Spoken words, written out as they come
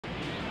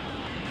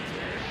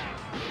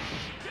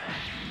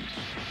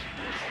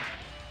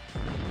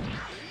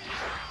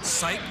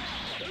psych.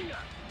 Yeah.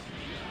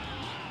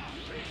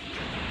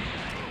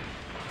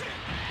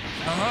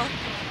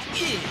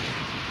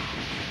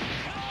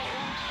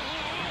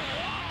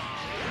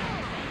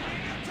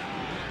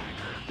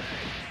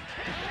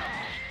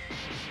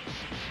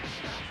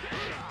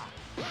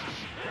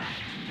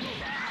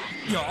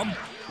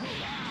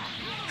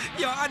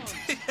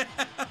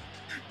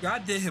 I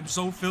did him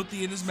so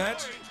filthy in this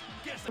match.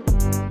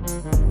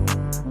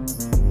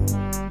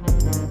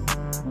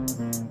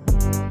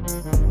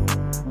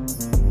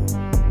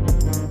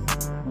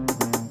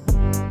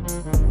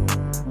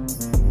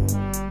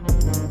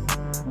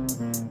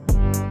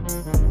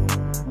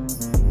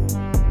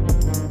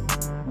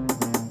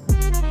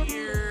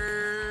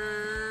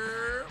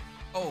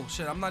 Oh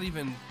shit, I'm not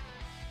even.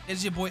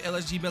 It's your boy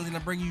LSG Belly and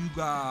I'm bringing you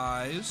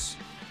guys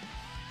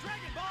Dragon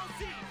Ball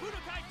Z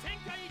Budokai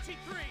Tenkaichi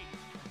 3.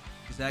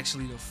 It's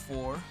actually the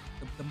 4,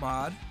 the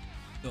mod.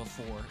 The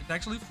 4. It's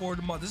actually 4,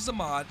 the mod. This is a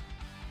mod.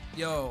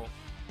 Yo,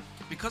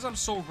 because I'm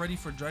so ready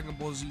for Dragon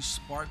Ball Z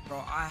Spark, bro,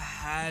 I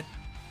had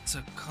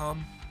to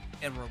come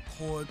and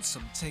record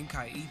some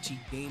Tenkaichi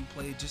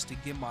gameplay just to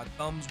get my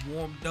thumbs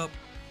warmed up.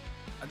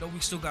 I know we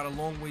still got a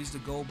long ways to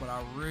go, but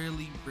I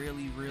really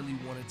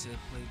wanted to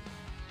play.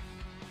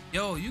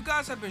 Yo, you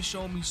guys have been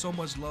showing me so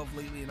much love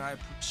lately, and I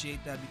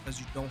appreciate that because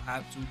you don't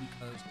have to,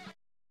 because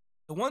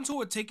the ones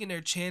who are taking their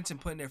chance and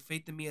putting their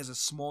faith in me as a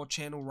small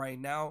channel right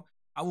now,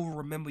 I will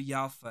remember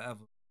y'all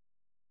forever.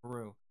 For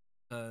real.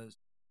 Because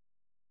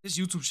this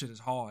YouTube shit is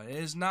hard.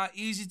 It's not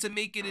easy to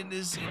make it in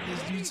this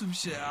YouTube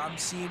shit. I'm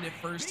seeing it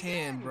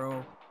firsthand,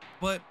 bro.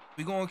 But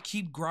we're gonna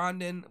keep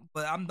grinding.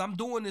 But I'm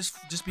doing this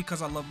just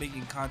because I love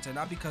making content,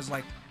 not because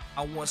like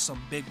I want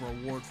some big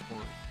reward for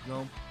it, you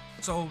know?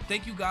 So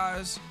thank you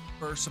guys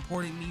for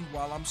supporting me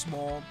while I'm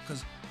small,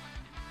 because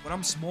when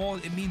I'm small,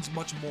 it means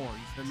much more.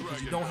 You feel me?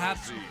 Because you don't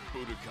have to.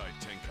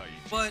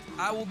 But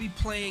I will be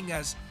playing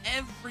as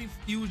every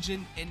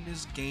fusion in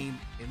this game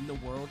in the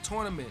World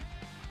Tournament.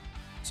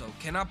 So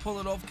can I pull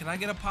it off? Can I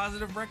get a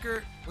positive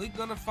record? We're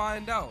gonna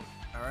find out.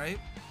 All right.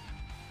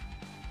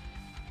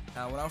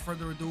 Now, without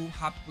further ado,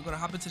 we're gonna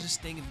hop into this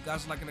thing. If you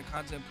guys are liking the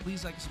content,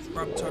 please like and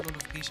subscribe, turn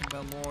notification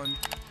bell on.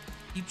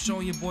 Keep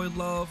showing your boy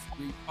love.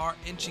 We are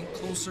inching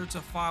closer to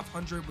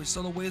 500. We're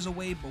still a ways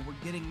away, but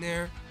we're getting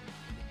there.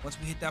 Once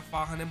we hit that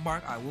 500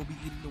 mark, I will be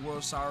eating the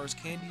world's sourest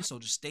candy, so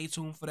just stay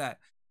tuned for that.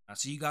 I'll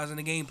see you guys in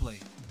the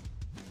gameplay.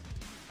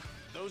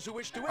 Those who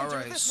wish to All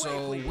right,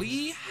 so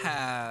we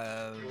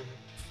have.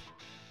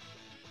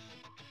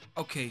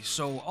 Okay,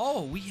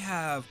 so we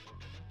have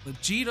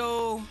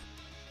Vegito,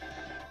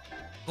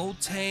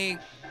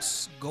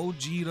 Gotenks,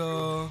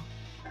 Gogeta.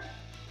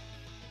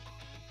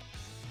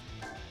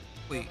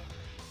 Wait.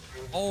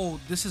 Oh,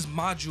 this is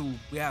Majub.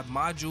 We have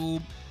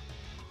Majub.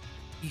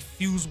 He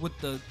fused with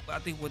the, I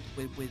think with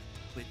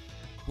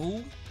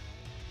Boo.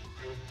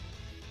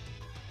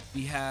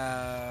 We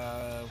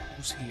have,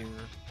 who's here?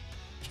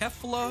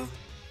 Kefla.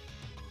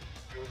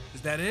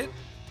 Is that it?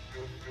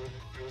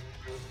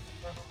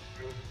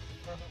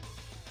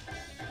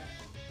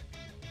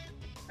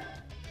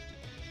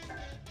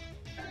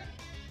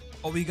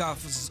 Oh, we got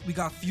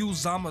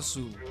fused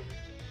Zamasu.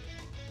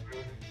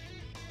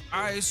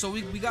 All right, so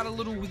we got a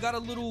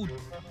little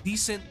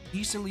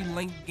decently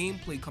length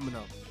gameplay coming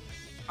up.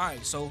 All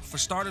right, so for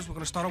starters, we're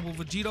gonna start off with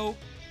Vegito.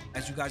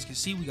 As you guys can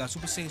see, we got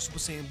Super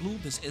Saiyan Blue.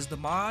 This is the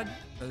mod,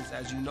 because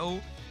as you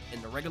know,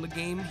 in the regular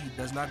game, he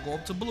does not go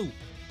up to blue.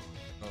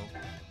 So,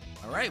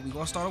 all right, we're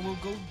gonna start off with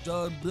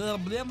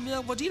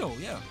Vegito.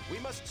 Yeah, we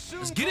must soon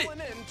let's get it.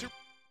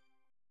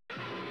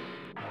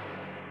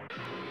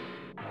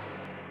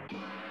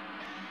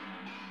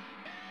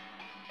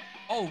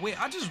 Oh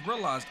wait, I just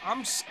realized I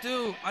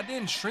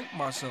didn't shrink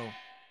myself.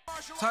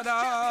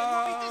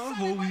 Ta-da!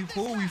 Who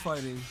are we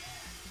fighting?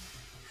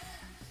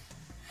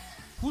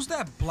 Who's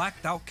that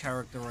blacked out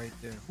character right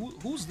there?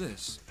 Who's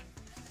this?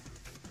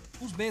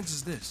 Whose bands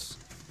is this?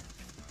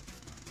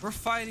 We're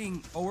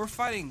fighting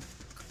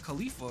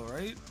Caulifla,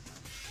 right?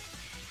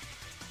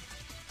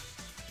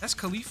 That's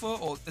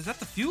Caulifla, or is that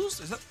the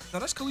fused? No,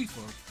 that's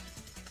Caulifla.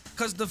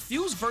 Cause the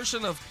fused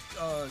version of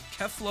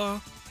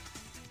Kefla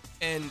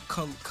and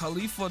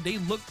Caulifla, they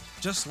look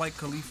just like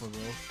Caulifla,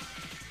 bro.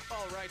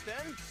 All right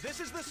then, this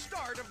is the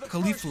start of the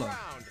Caulifla. first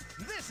round.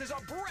 This is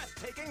a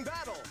breathtaking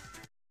battle.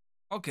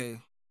 Okay.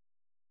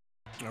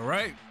 All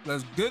right,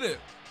 let's get it.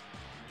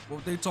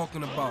 What they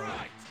talking about?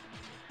 Right.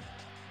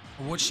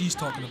 Or what she's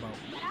talking about?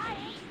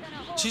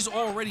 She's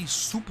already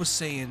Super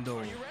Saiyan though.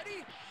 Are you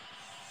ready?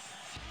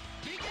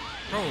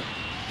 Bro.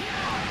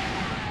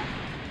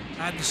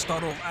 I had to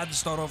start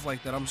off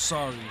like that. I'm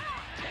sorry.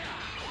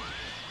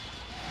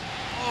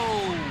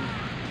 Oh.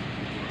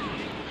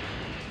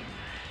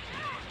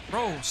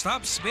 Bro,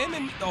 stop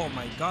spamming me. Oh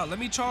my god, let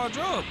me charge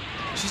up.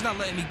 She's not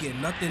letting me get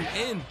nothing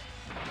in.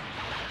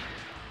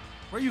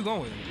 Where you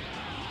going?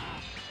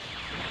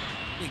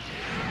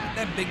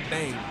 That big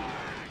bang.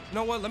 You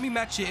know what? Let me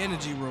match your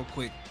energy real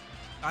quick.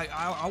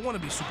 I want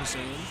to be Super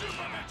Saiyan.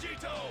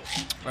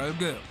 All right,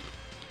 good.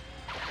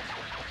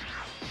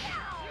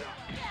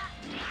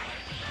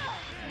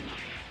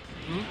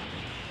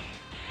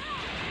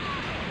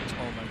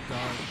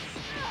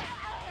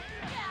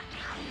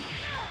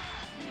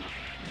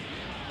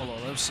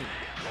 let's see.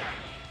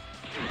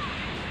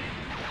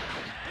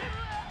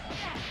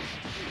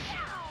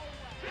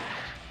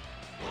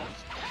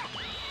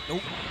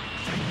 Nope.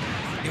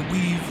 Get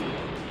weave.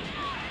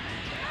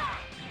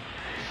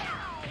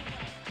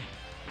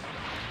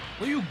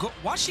 Where you go?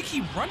 Why she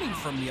keep running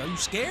from me? Are you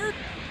scared?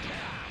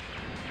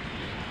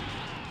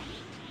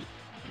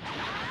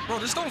 Bro,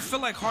 this don't feel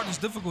like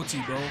hardest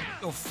difficulty, bro.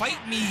 Yo, fight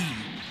me.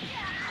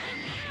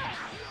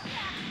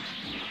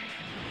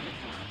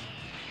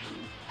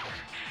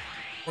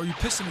 Bro, you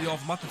pissing me off.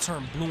 I'm about to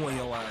turn blue on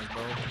your ass,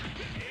 bro.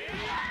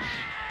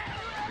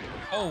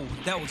 Oh,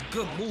 that was a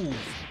good move.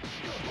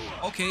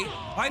 Okay,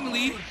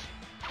 finally.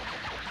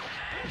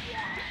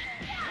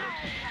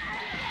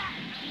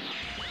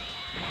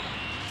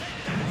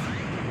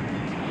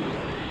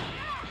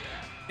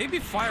 They be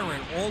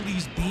firing all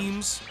these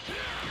beams.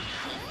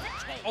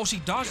 Oh, she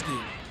dodged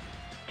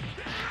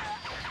it.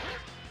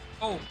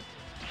 Oh.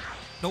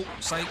 Nope.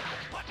 Psych.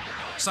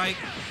 Psych.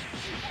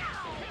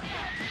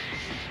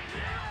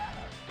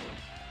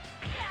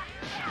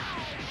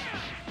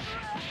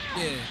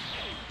 Yeah.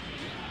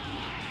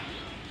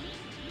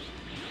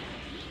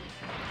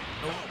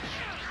 Nope.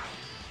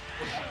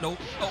 Nope.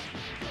 Oh.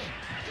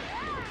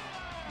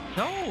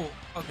 No.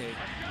 Okay.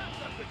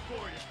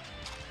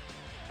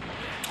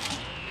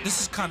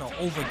 This is kind of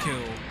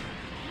overkill.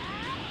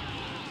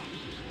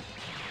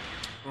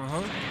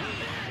 Uh-huh.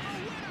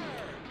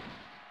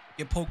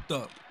 Get poked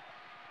up.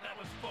 That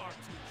was far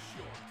too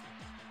short.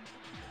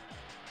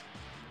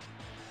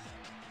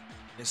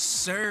 Yes,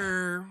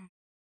 sir.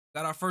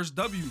 Got our first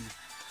W.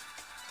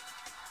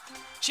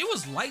 She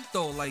was light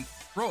though. Like,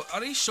 bro, are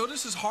they sure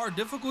this is hard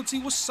difficulty?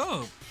 What's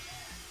up?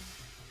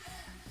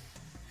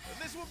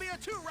 This will be a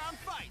 2-round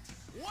fight.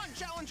 One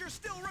challenger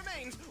still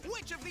remains.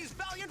 Which of these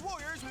valiant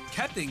warriors?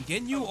 Captain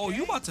Ginyu? Oh,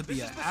 you about to be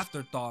this an is the-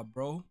 afterthought,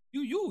 bro.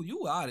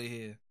 You out of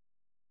here.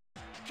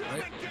 Come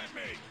Right. and get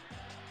me.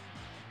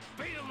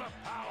 Feel the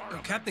power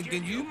of Captain the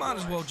Ginyu, you might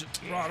as well force.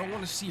 just, bro, I don't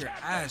want to see your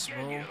Captain ass, bro.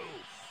 Ginyu.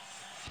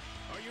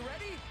 Are you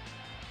ready?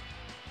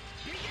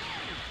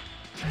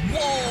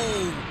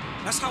 Whoa!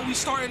 That's how we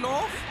starting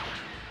off?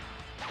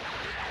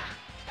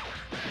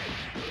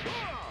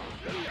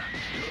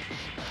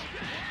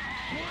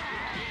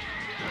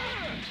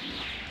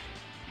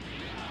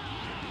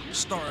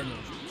 Starting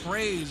off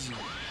crazy.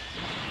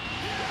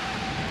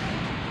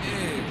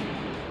 Yeah.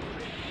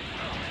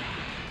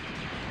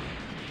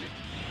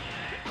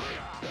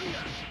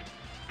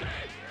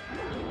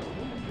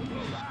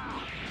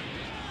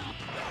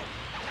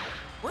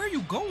 Where are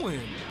you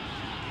going?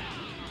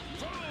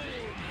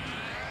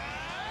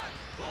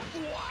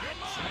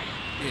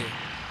 Yeah,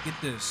 get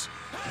this.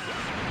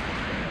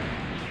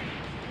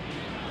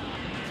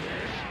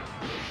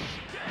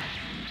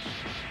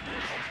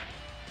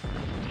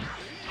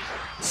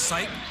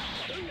 Psych.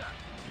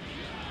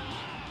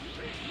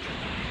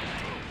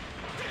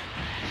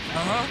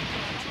 Uh-huh.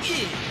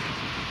 Yeah.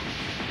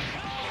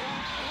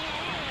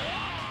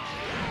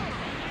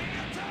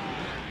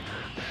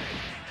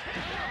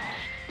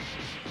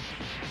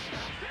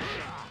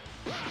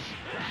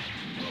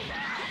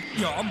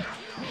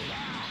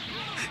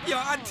 Yo,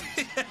 I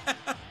did.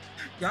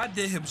 Yo, I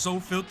did him so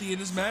filthy in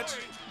this match.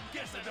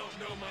 Guess I don't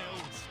know my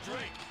own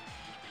strength.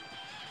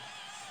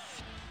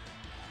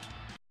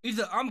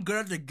 Either I'm good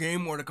at the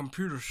game or the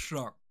computer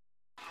suck.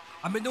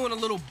 I've been doing a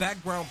little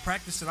background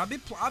practicing. I've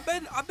been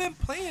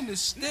playing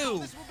this Now still.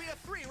 this will be a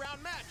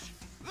 3-round match.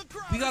 The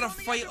crowd We gotta is on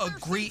the fight edge of a their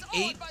great seats,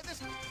 awed ape. by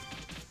this-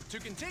 To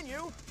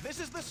continue, this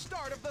is the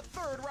start of the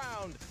 3rd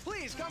round.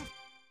 Please come.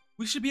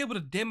 We should be able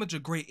to damage a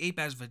great ape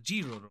as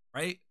Vegito,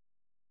 right?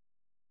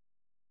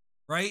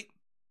 Right?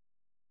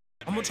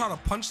 I'm gonna try to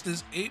punch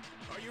this ape.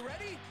 Are you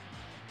ready?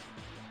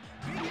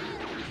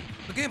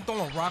 Look at him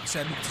throwing rocks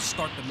at me to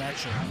start the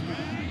match off.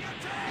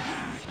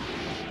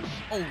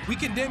 Oh, we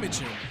can damage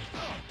him.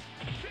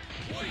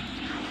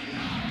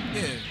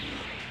 Yeah.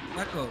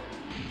 Back up.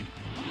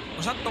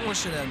 Oh, stop throwing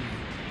shit at me.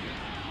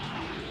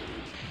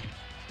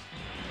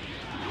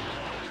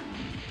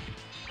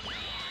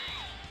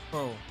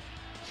 Bro.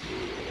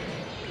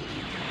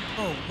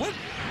 Bro,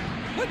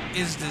 what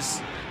is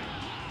this?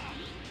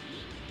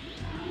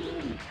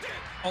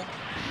 Oh.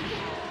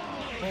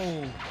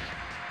 Oh.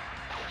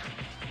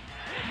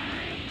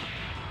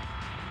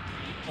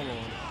 Hold on.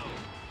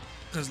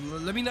 Because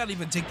let me not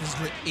even take this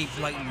ape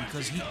lightly,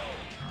 because he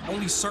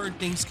only certain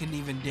things can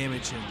even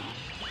damage him.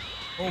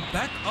 Oh,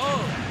 back up.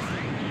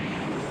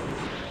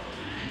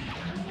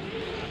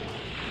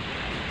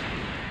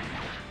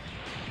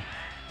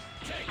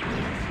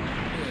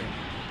 Yeah.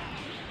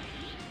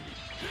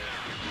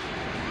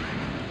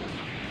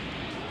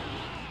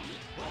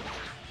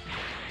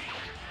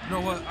 You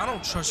know what? I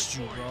don't trust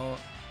you, bro.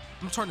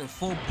 I'm turning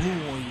full blue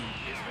on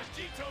you. Is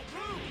Vegito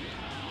blue?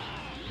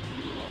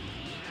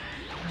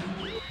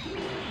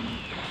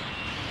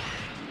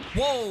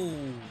 Whoa!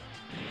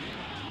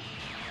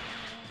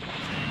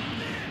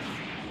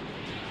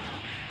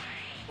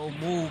 Oh,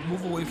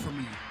 move away from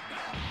me.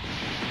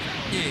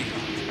 Yeah,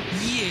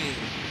 yeah.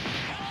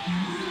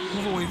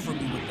 Move away from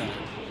me with that.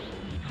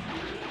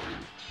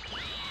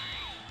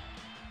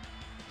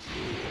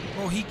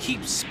 he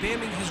keeps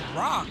spamming his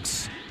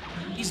rocks.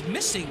 He's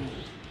missing.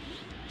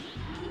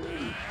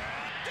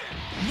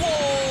 Whoa!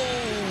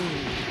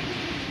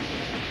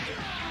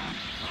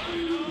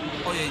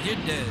 Oh yeah,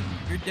 you're dead.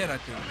 You're dead, I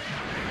think.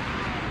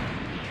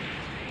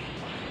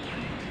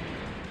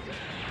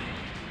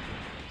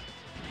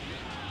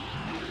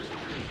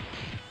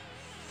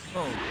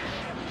 Oh.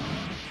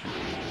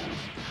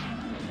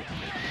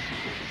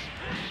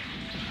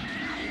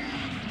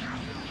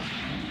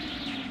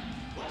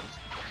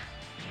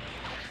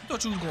 I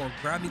thought you was gonna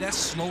grab me. That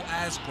slow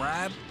ass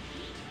grab.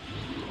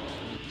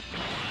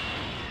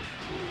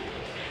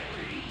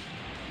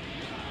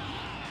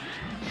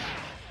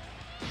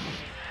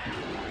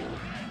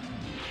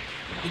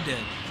 You're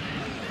dead.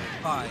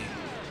 Bye.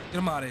 Get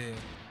him out of here.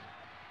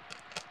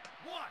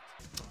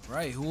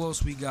 Right, who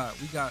else we got?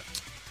 We got,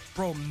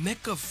 bro,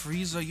 Mecha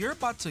Frieza. You're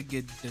about to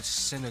get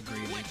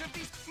disintegrated.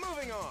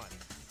 Moving on.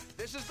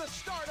 This is the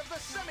start of the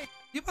semi.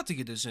 You're about to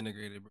get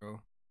disintegrated,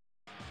 bro.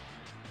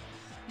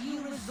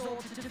 You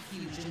resorted to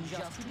fusion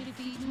just to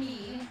defeat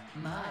me?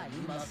 My,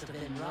 you must have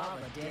been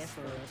rather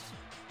desperate.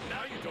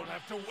 Now you don't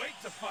have to wait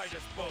to fight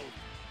us both.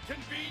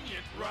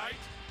 Convenient, right?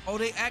 Oh,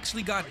 they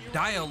actually got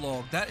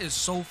dialogue. That is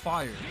so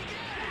fire.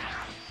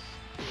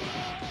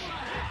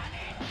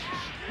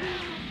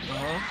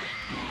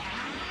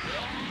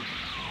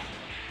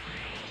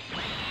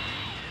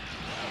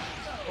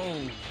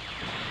 Oh.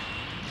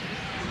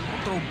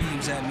 Don't throw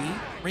beams at me.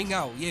 Ring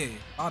out, yeah.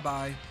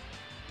 Bye-bye.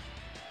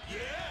 Yeah,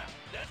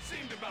 that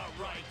seemed about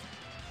right.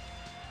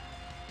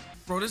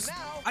 Bro, this,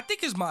 I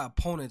think it's my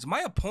opponents.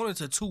 My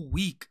opponents are too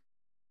weak.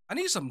 I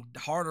need some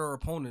harder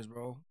opponents,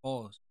 bro.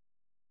 Pause.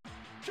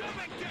 Come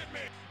and get me!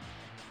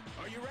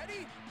 Are you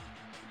ready?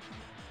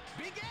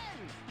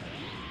 Begin!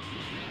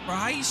 Bro,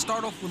 how you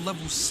start off with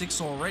level 6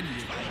 already?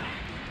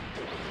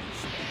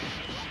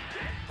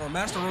 Bro,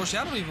 Master Roshi,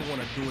 I don't even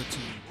want to do it to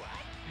you.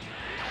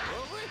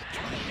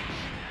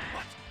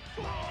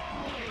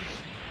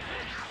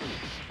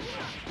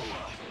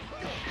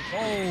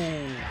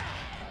 Oh.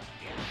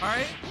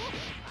 Alright.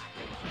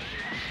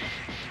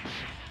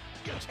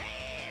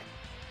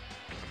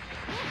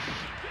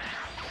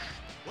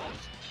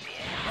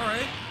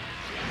 Alright.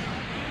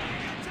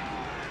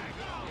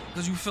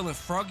 Cause you feeling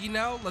froggy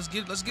now? Let's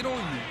get on you.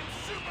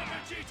 Super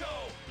Vegito!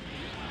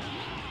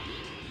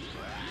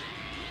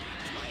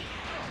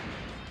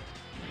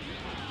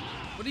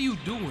 What are you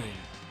doing?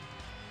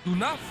 Do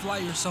not fly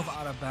yourself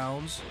out of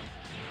bounds.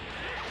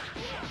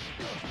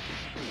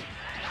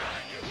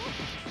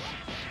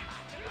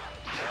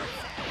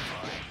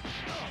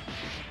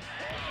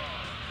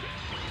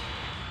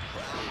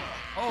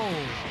 Oh.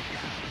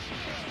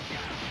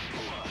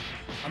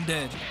 I'm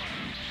dead.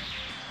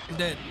 I'm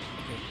dead.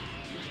 Okay.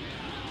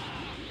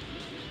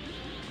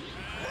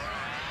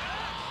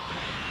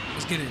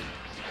 Let's get it.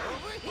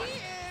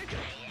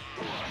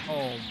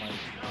 Oh my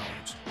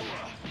gosh.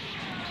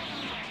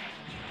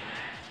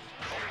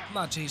 I'm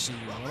not chasing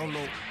you. I don't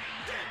know.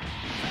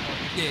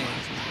 Yeah.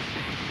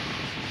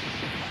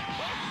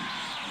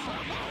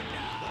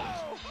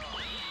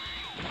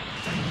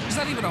 He's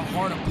not even a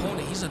hard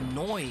opponent. He's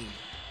annoying.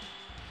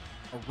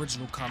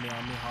 Original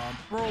Kamehameha.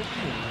 Bro,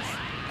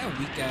 that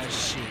weak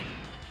ass shit.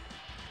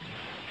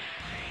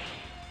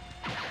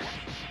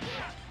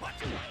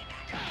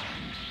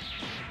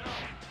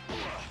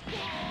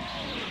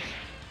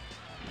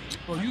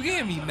 Bro, you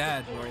getting me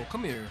mad, bro.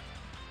 Come here.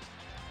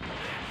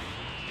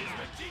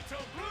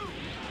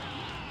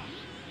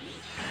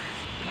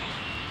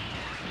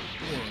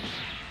 Yeah.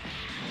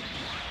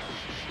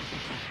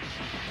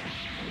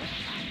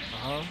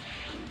 Uh-huh.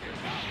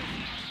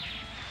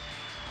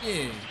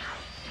 Yeah.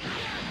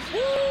 Woo!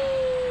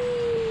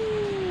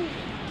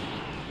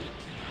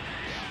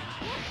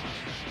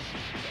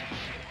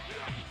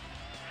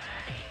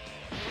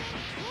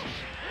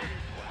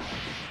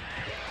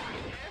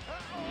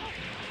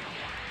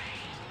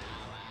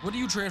 What are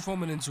you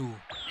transforming into?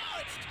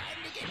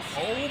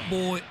 Oh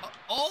boy.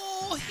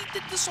 Oh, he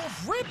did this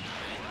off rip.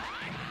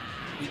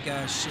 Weak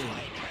ass shit.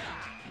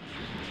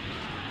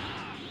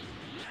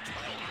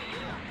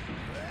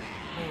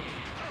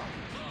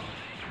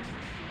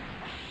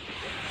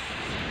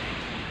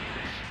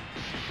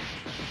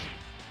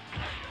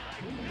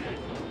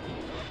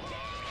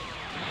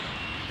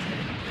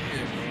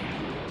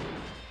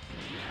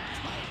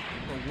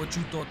 What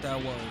you thought that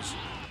was?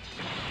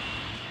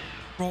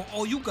 Bro,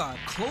 oh, you got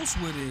close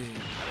with it.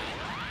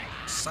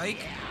 Psych.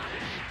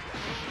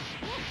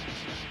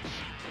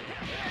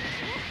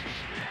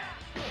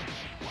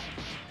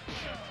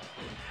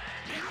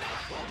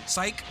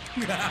 Psych.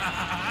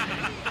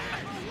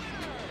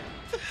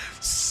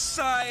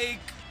 Psych.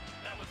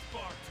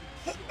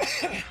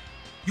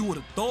 You would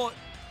have thought.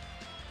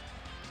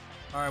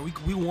 All right,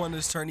 we won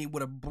this tourney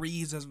with a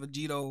breeze as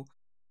Vegito.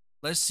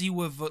 Let's see if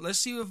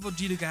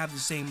Vegeta can have the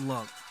same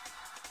luck.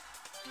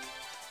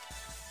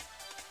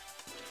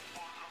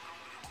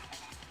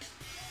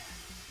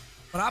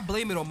 But I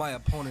blame it on my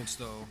opponents,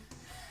 though.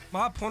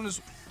 My opponents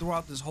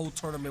throughout this whole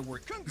tournament were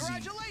easy.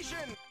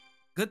 Congratulations!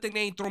 Good thing they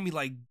ain't throw me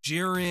like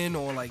Jiren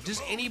or like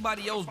just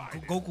anybody else.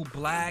 Goku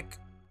Black.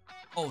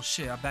 Oh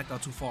shit, I backed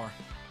out too far.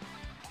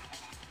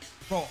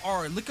 Bro,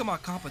 alright, look at my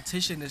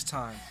competition this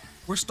time.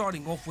 We're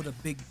starting off with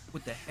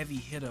the heavy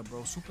hitter,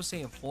 bro. Super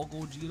Saiyan 4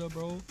 Gogeta,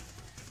 bro.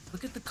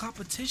 Look at the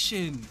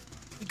competition.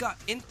 We got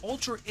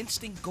Ultra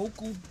Instinct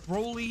Goku,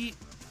 Broly.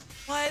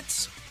 What?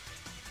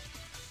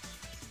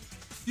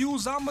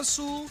 Fuse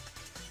Zamasu.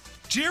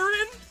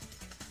 Jiren?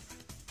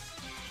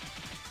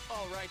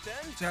 All right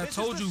then. See, I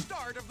told you. The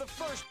start of the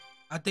first.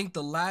 I think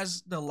the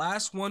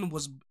last one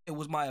was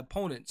my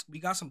opponents. We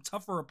got some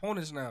tougher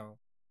opponents now.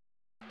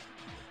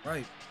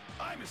 Right.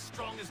 I'm as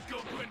strong as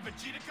Goku and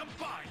Vegeta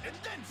combined, and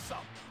then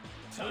some.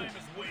 Time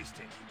is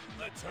wasting.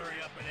 Let's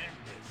hurry up and end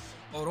this.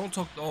 Oh,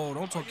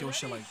 don't talk your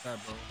shit like that,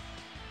 bro.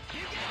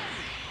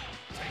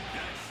 Take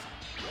this.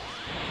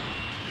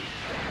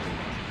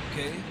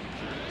 Okay.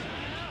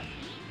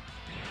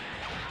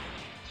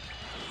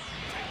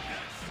 Take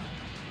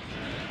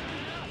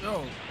this.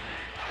 Yo.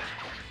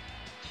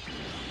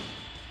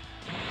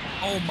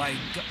 Oh my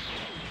god.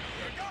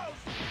 Here goes.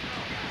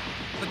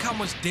 Look how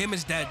much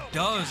damage that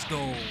does,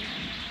 though.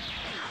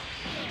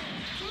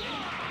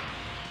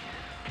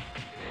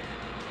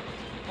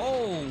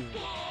 Oh.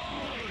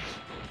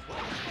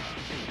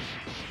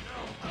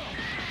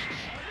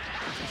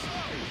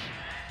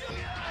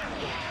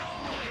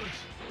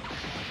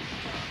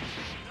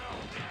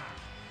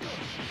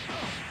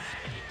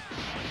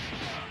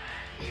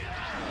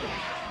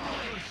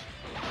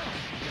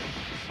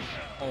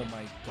 Oh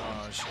my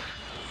gosh.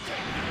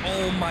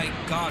 Oh my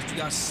gosh, you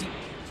guys see?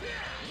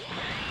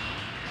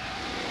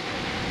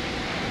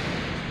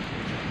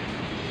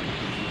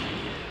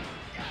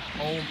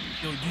 Oh,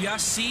 yo, do y'all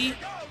see?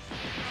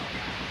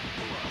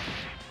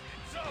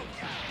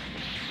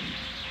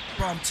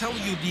 Bro, I'm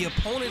telling you, the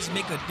opponents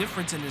make a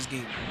difference in this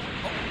game.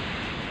 Oh.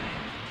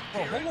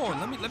 Bro, hold on.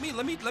 Let me get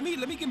right. Let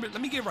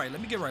me get right. I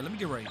am the one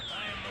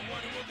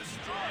who will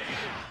destroy you.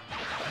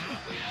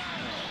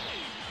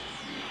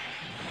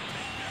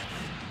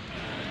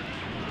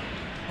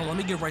 Oh, let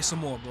me get right some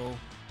more, bro.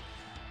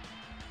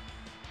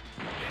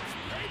 It's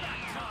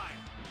payback time.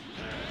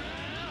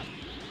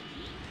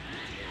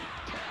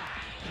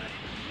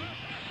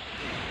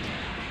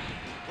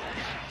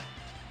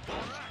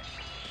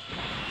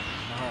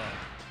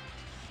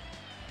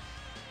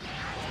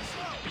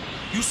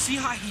 You see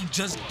how he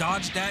just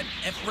dodged that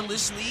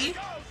effortlessly?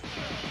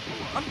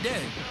 I'm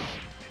dead.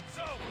 It's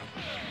over.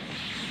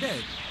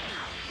 Dead.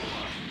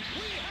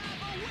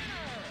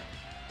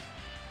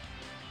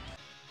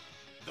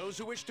 Those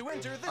who wish to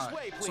enter this All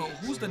way, right, please. so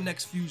who's the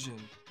next fusion?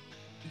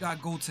 We got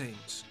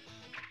Gotenks.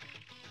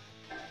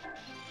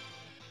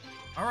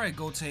 All right,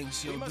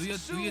 Gotenks, yo,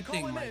 do your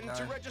thing, my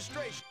guy.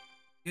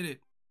 Get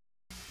it.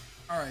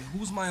 All right,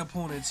 who's my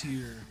opponents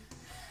here?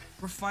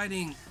 We're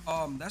fighting.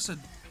 That's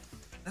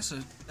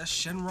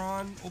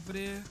Shenron over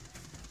there.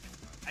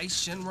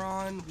 Ice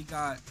Shenron. We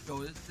got,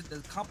 yo,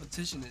 the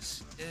competition is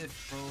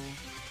stiff, bro.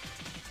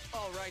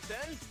 All right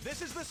then,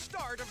 this is the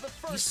start of the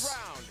first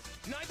round.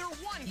 Neither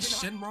one can.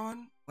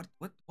 Shenron?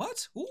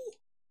 What? Who? All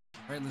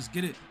right, let's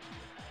get it.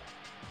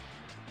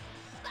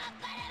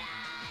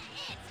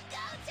 It's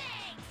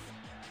Gotenks!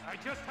 I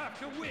just have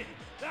to win.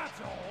 That's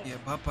all. Yeah,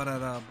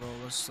 ba-ba-da-da, bro.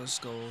 Let's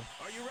go.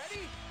 Are you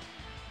ready?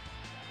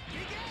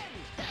 Begin!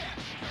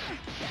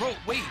 Bro,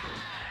 wait.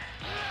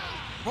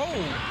 Bro,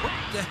 what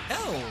the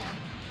hell?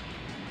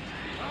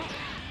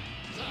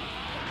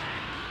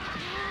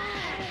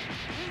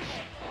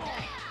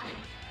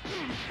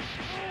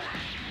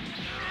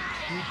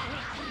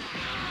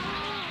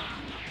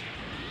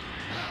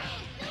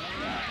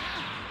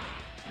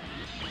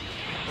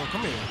 Oh,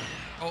 come here.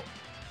 Oh.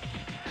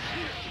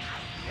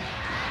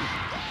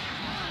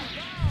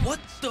 What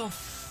the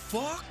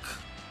fuck?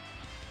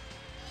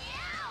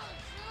 Ouch!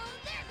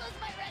 There goes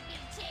my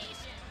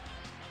reputation.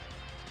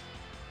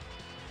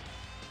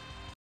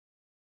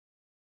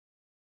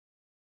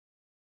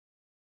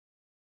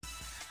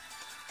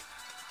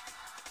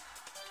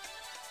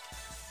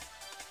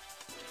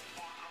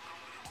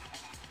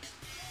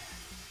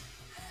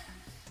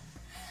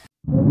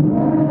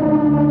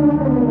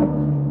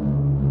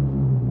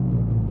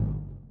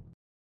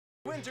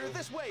 Enter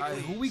this way, All right,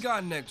 who we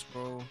got next,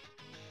 bro?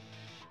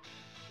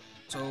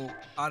 So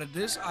out of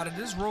this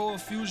row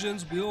of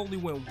fusions, we only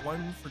went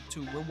 1 for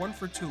 2. We're 1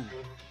 for 2.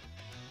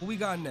 Who we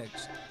got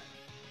next?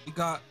 We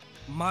got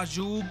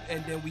Majub,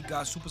 and then we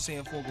got Super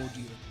Saiyan 4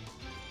 Gogeta.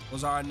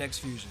 Those are our next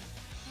fusion.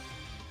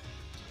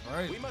 All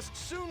right. We must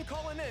soon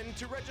call an end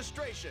to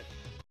registration.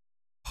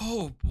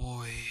 Oh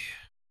boy.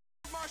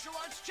 Martial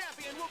arts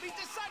champion will be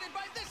decided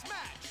by this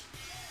match.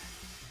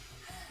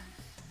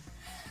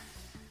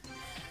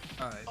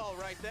 All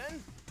right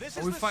then. This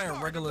is we the fighting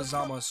start regular of the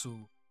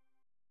Zamasu.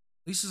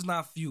 At least it's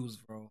not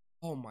fused, bro.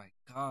 Oh my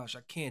gosh, I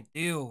can't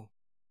deal.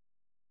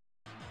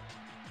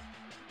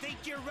 Think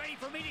you're ready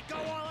for me to go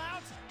all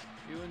out?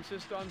 You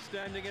insist on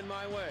standing in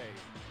my way.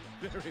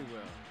 Very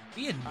well.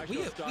 We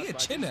a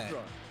chin at.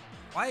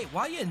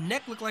 Why your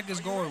neck look like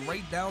it's going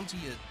right down to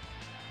your...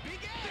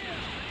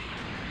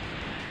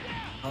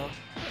 Huh?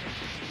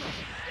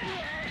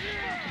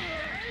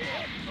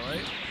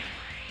 Alright.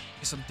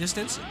 Get some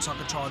distance so I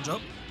can charge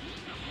up.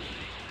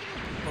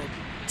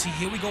 See,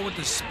 here we go with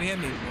the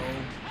spamming, bro.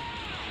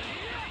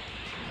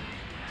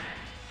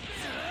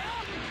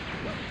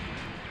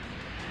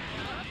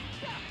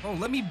 Bro,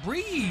 let me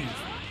breathe.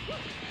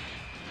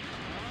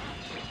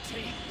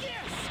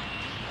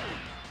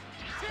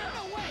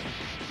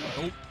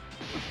 Nope.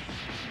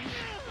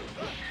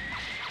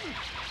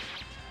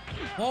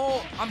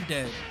 Oh, I'm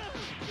dead.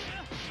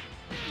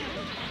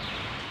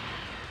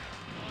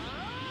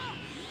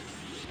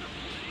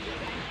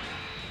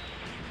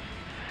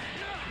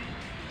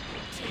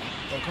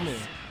 Oh, come here.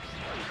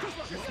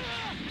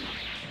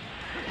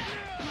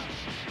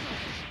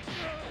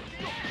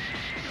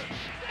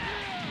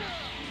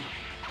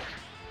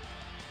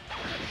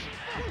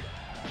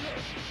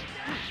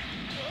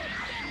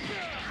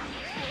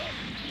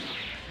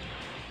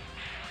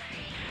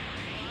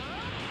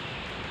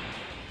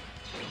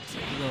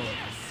 Go.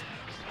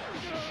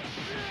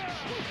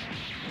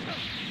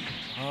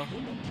 Huh?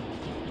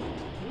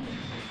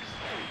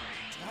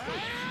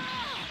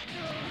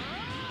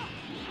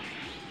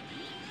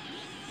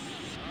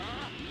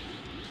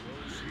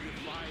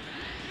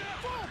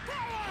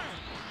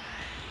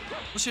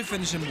 What's your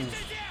finishing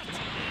move?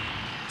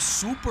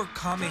 Super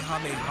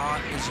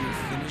Kamehameha is your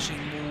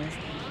finishing move?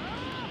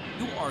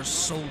 You are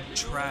so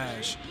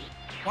trash.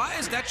 Why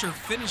is that your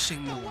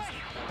finishing move?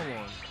 Hold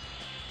on.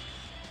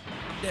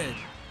 I'm dead.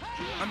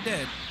 I'm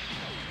dead.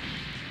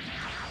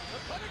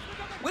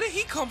 Where did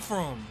he come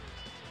from?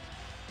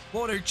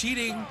 Whoa, they're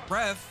cheating.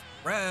 Ref.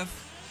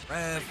 Ref.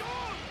 Ref.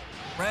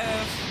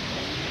 Ref.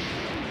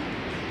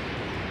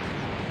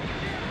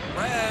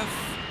 Ref.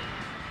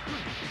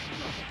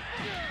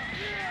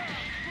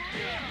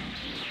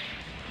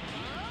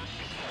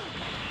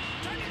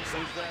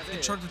 They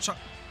tried to chuck.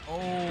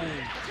 Oh.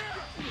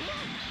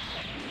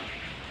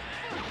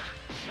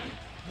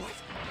 What?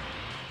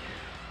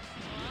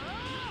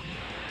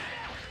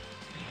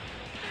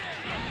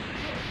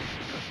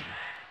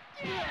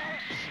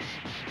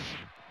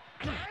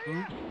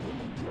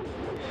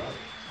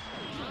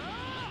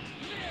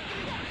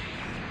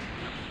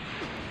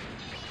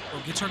 Bro,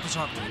 get turned to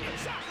chocolate.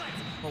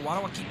 Bro, why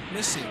do I keep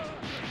missing?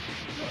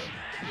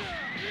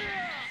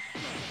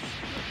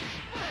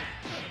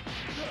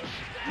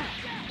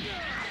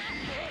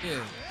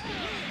 Yeah.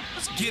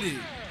 Let's get it.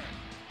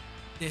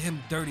 Did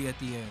him dirty at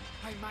the end.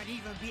 I might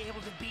even be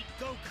able to beat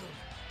Goku.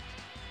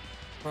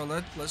 Bro,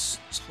 let's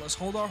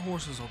hold our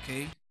horses,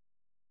 okay?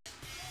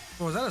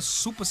 Bro, is that a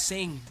Super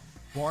Saiyan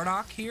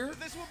Bardock here?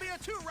 This will be a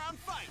 2-round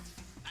fight.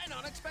 An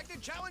unexpected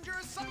challenger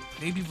is some.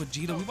 Maybe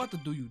Vegito. We about to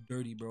do you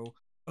dirty, bro.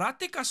 But I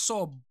think I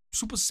saw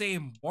Super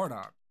Saiyan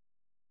Bardock.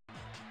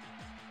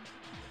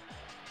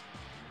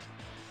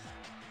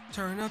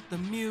 Turn up the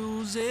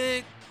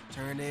music.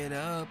 Turn it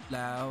up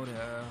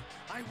louder.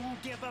 I won't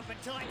give up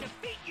until I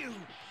defeat you.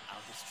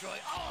 I'll destroy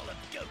all of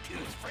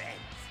Goku's friends.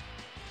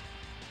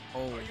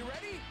 Oh. Are you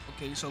ready?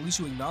 Okay, so at least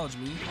you acknowledge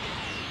me.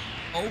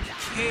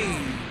 Okay.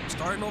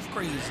 Starting off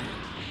crazy.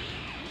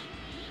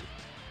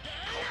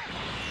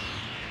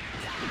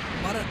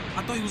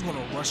 I thought he was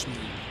gonna rush me.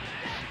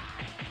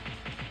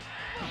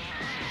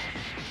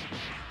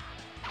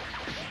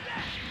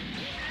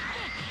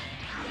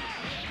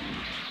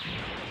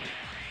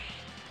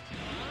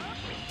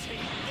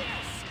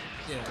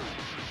 Yeah.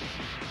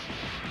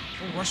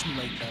 Don't rush me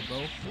like that,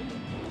 bro.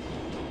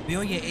 Be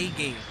on your A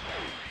game.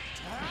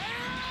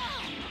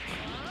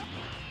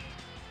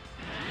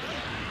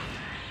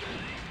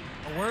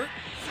 A word?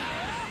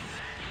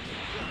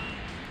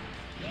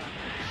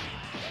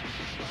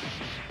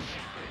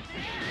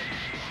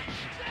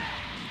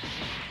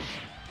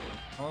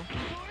 Huh?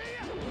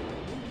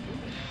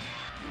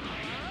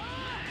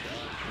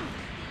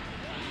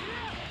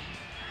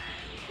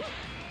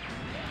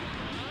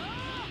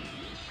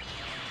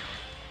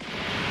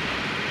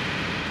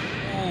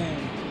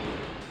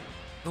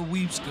 The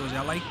weeb skills,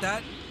 y'all like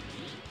that?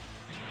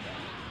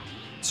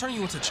 Turn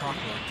you into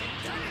chocolate.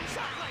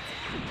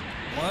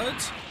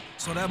 What?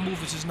 So that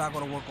move is just not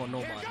gonna work on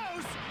nobody.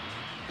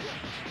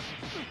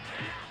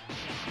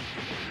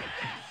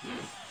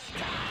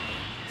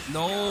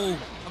 No,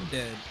 I'm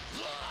dead.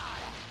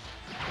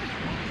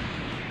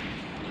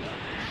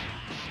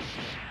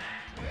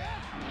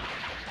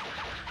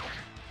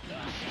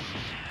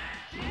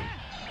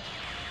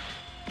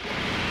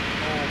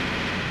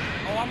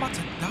 Oh, I'm about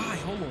to die.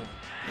 Hold on.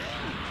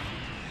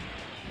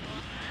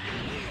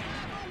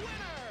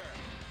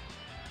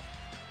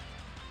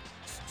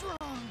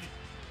 Strong.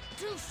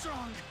 Too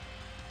strong.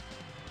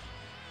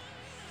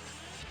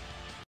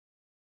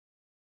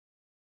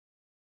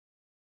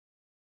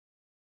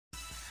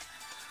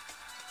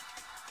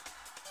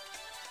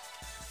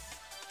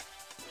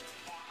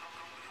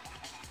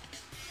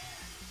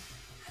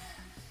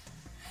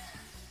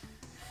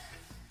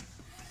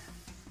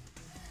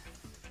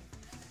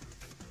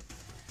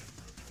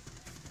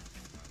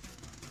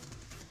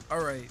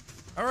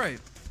 All right.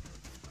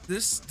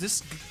 This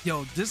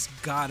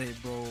got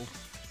it, bro.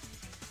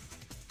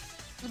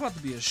 It's about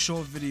to be a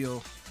short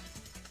video.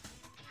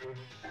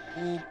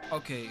 Ooh,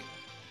 okay.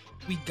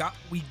 We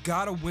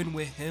gotta win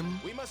with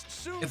him. We must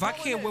soon If I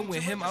call can't an win end with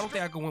to him, I don't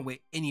registration. think I can win with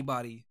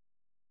anybody.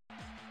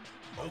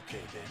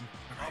 Okay then,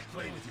 I'll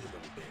play with you a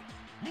little bit.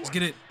 Let's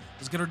get it.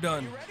 Let's get her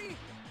done. You ready?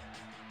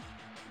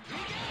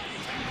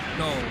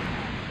 No.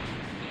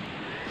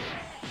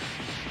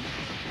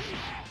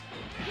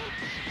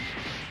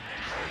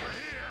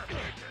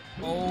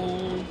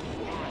 Oh.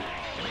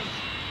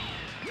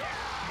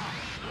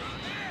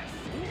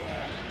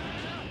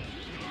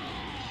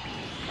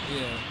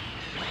 Yeah.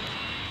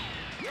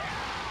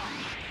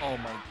 Oh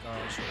my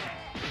gosh.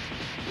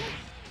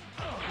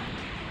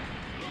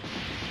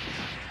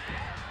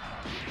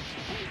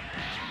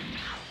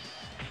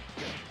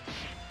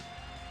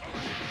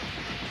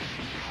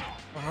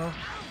 Uh-huh.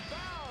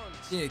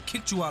 Yeah,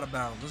 kicked you out of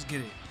bounds. Let's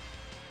get it.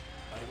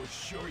 I was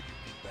sure you'd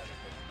be better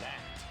than that.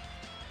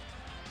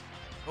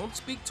 Don't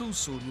speak too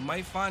soon. You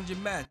might find your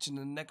match in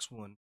the next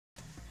one.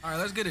 All right,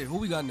 let's get it. Who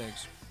we got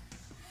next?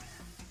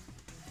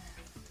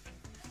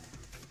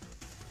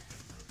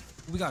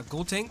 We got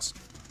Gotenks.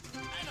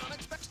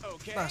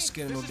 Okay. Not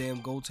scared of no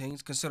damn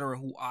Gotenks. Considering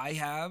who I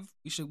have,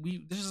 this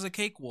is a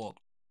cakewalk.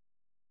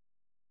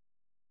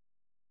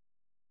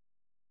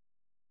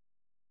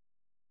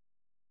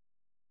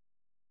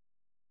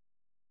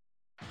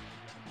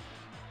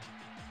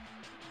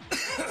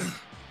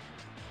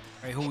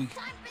 Alright, who we?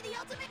 Time for the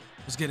ultimate.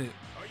 Let's get it.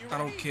 I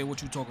don't care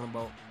what you talking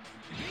about.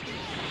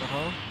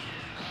 Uh-huh.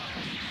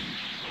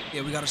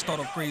 Yeah, we gotta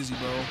start off crazy,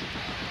 bro.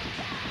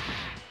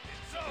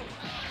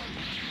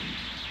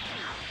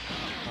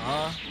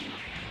 Uh-huh.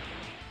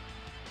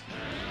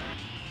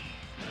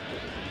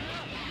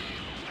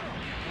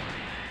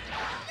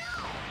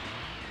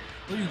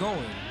 Where you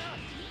going?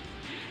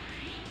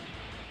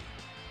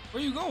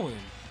 Where you going?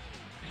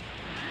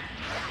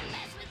 Don't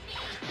mess with me.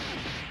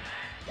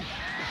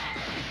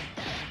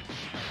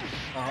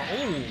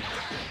 Oh.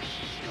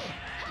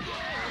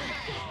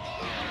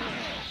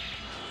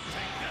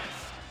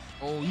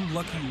 Oh, you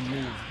lucky you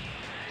moved.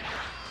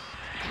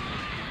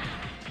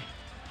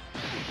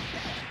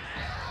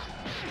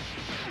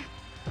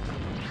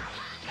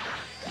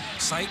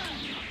 Psych.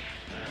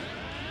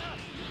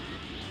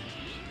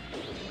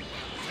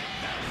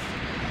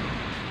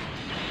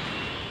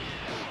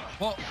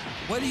 Well,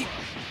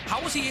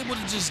 how was he able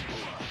to just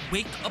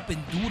wake up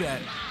and do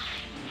that?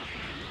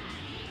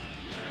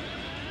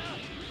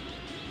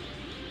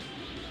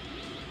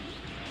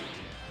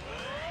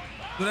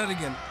 Do that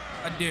again.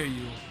 I dare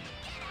you.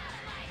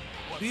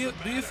 Do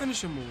your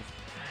finishing move.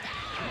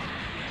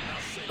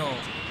 No.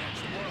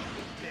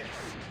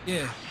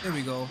 Yeah, there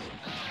we go.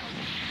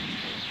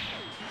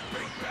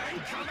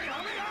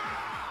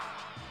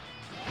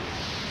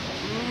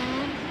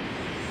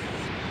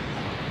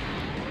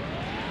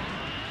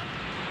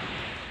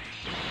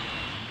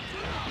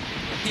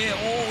 Yeah,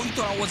 oh, you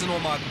thought I wasn't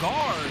on my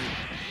guard.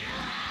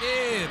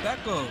 Yeah,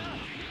 back up.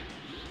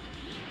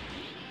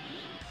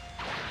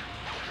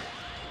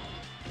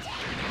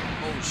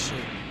 Oh,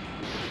 shit.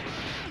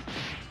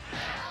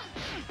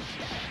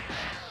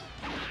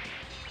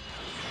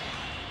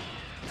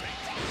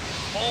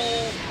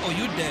 Oh,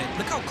 you're dead.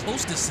 Look how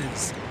close this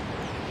is.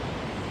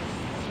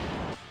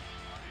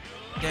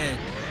 Dead.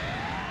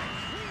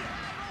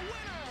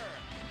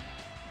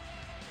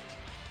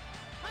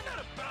 I'm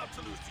not about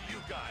to lose to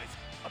you guys.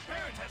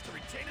 Apprentice has to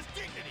retain his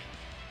dignity.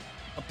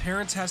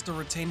 Apprentice has to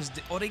retain his.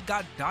 Oh, they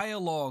got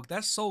dialogue.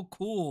 That's so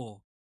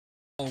cool.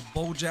 Oh,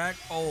 Bojack.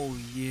 Oh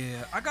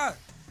yeah, I got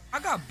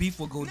beef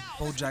with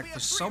Bojack for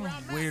some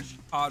weird,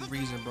 odd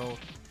reason, bro.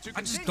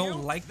 I just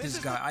don't like this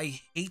guy.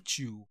 I hate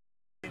you.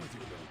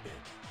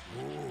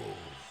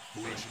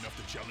 Foolish enough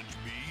to challenge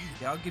me?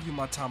 Yeah, I'll give you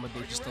my time of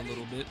day just a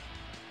little bit.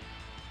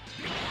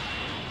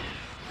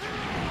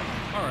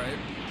 All right,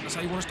 that's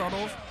how you want to start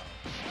off.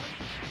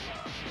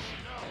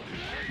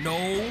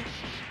 No.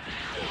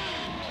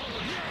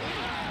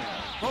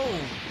 Oh.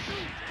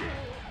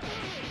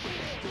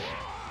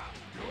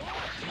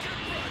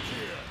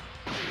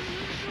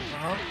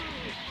 Uh-huh.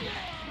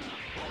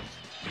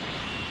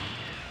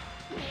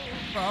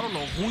 Bro, I don't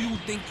know who you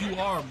think you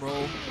are,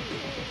 bro.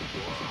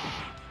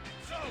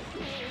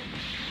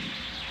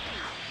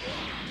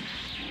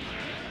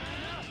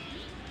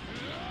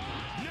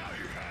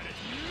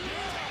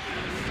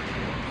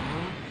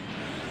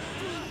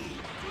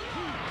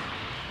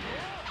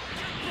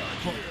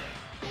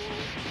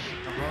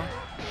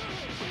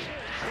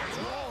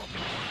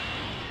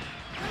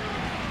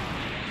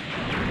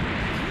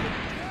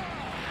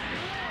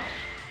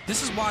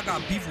 This is why I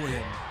got beef with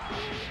him.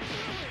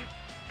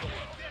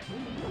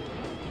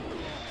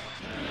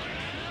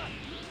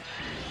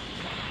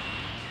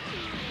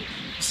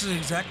 This is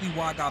exactly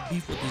why I got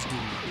beef with this dude.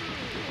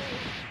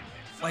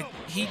 Like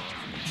he's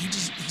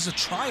a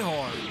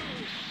tryhard.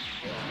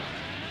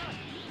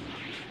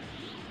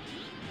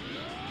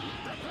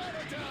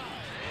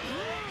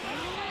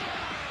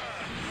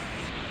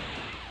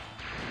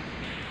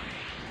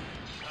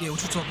 Yeah,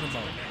 what you talking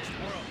about?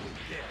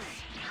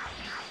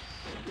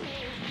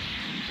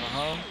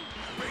 Uh-huh.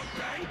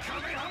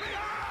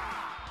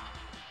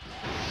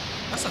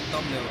 That's a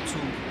thumbnail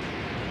too.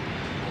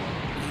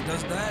 When he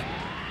does that.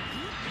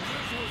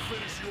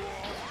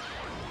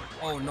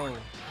 Oh no.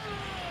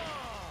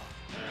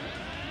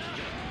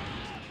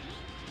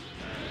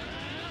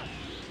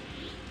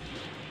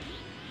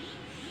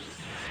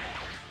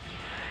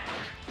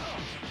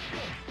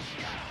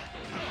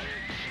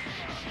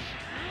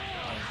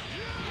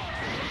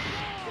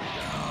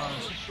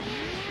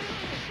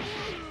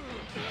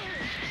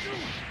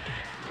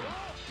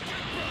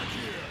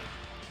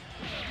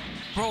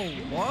 Bro,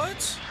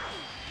 what?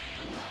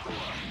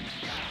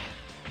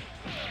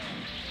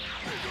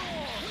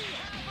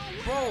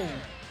 Bro,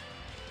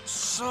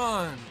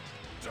 son.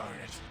 Darn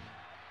it.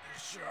 There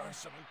sure are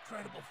some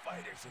incredible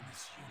fighters in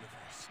this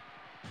universe.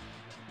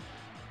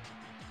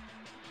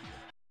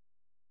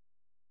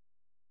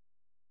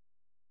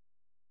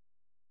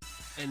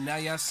 And now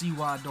y'all see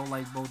why I don't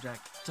like BoJack.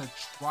 To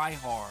try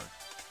hard.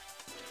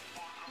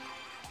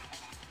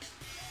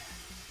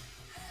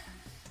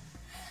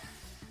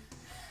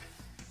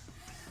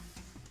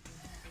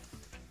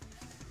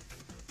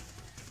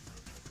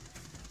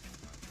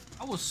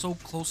 I was so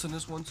close in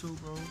this one too,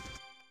 bro.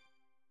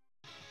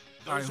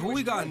 All right, who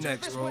we got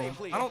next, bro? I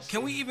don't.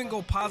 Can we even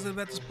go positive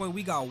at this point?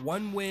 We got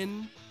 1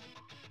 win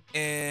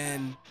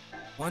and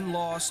 1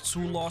 loss,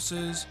 2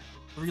 losses,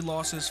 3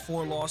 losses,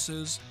 4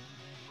 losses.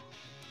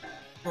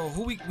 Bro,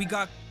 who we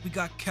got? We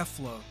got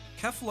Kefla.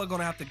 Kefla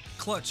gonna have to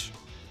clutch.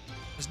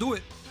 Let's do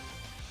it.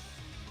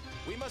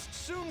 We must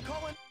soon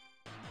call in.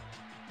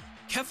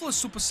 Kefla's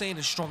Super Saiyan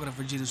is stronger than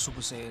Vegeta's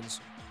Super Saiyans.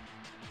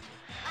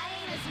 I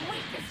ain't as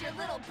weak as your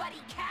little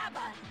buddy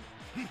Cabba.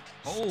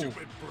 Oh,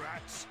 Stupid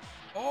brats.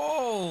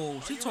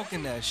 oh, she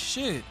talking that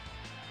shit.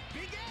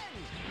 Begin.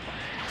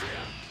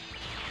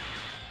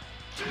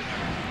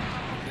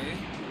 Okay.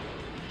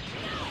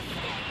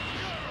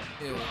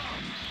 Ew.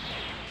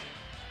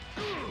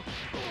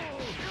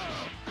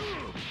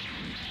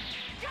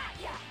 Got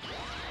ya.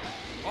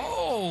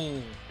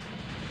 Oh.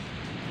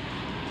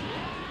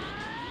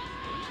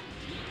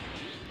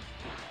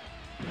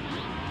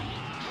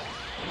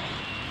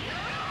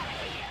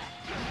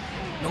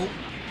 Nope.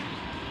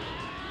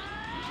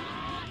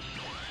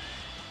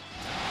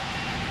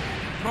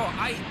 Bro,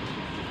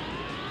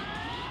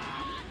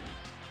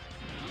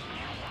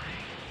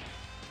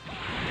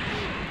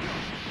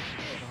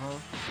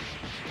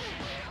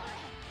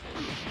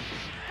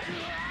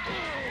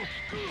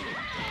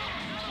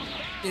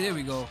 yeah, there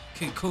we go.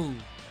 Okay, cool.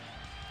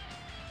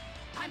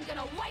 I'm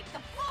gonna wipe the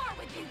floor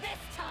with you this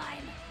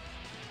time.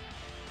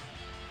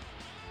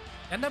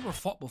 I never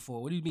fought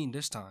before. What do you mean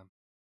this time?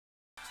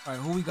 All right,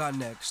 who we got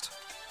next?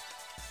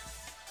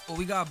 Oh,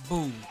 we got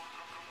Boo.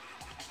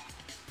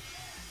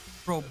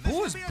 Bro,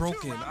 Boo is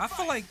broken. I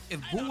feel like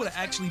if Boo would have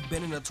actually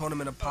been in a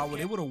tournament of power,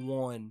 they would have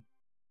won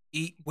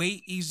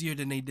way easier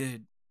than they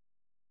did.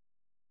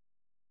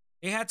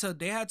 They had to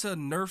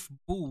nerf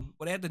Boo,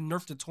 but they had to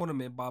nerf the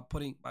tournament by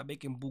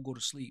making Boo go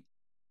to sleep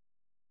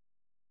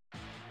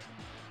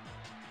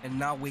and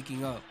not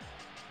waking up.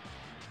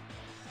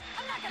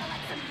 I'm not gonna let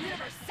some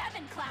Universe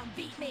 7 clown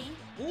beat me.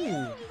 Ooh.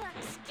 You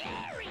look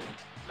scary,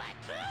 but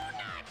Boo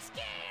not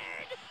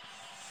scared.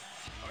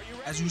 Are you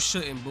ready? As you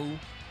shouldn't, Boo.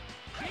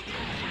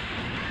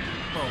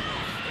 Bro,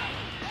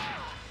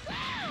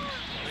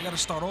 they gotta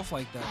start off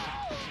like that.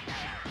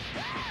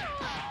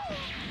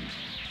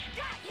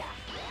 Got ya.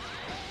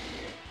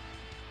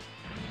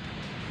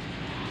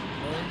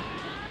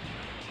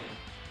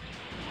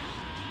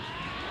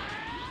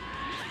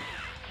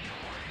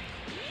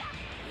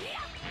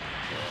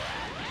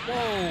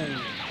 Whoa.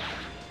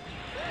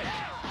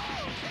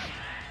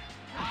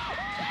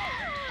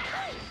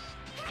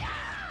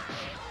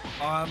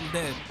 Oh, I'm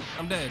dead.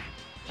 I'm dead.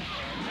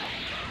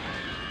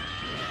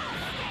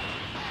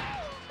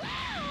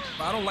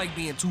 But I don't like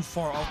being too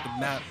far off the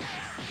map.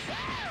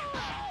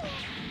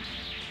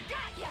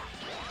 Got ya.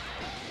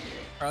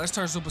 All right, let's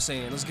turn Super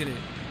Saiyan. Let's get it.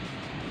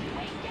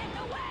 Ain't getting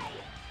away.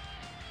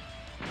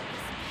 This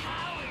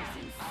power's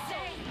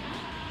insane.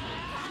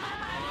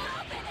 I'm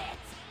loving it.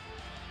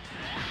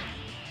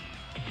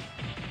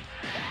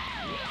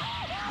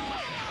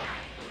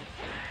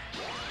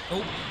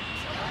 Nope.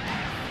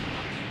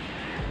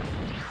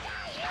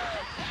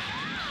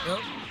 Yep.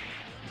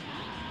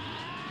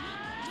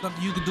 There's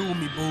nothing you can do with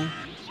me, Boo.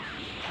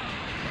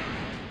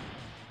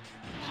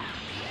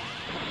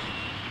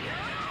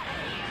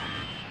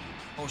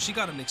 Oh, she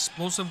got an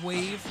explosive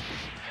wave.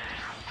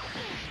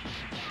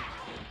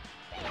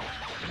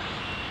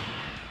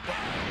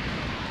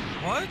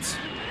 What?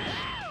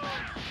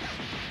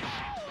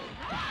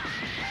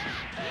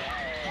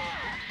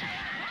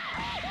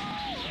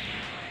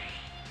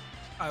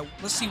 All right,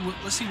 let's see what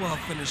her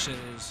finisher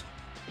is.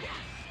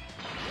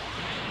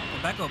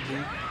 Back up,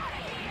 Boo.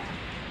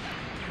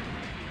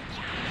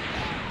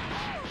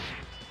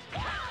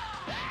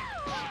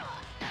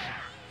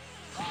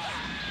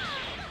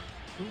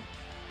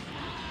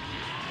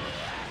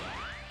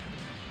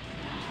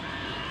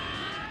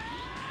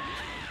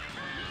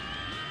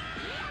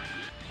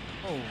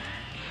 Oh,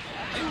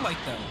 I didn't like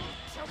that.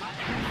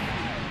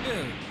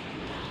 Yeah.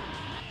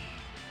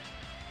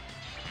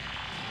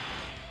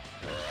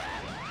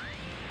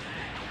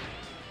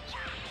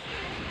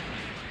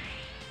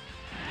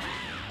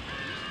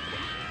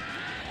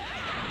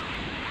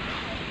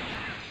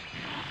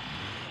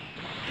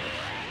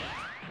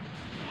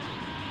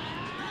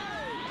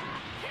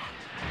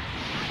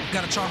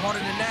 Gotta try harder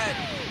than that.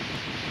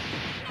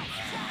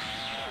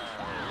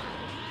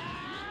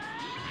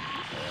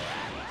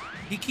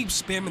 He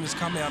keeps spamming his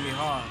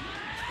Kamehameha.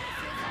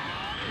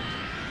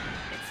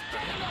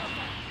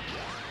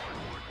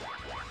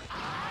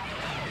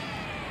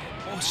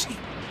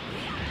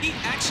 he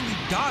actually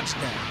dodged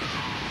that.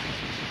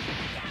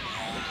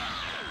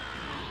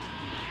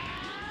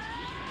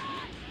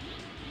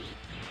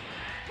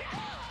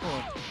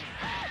 Oh.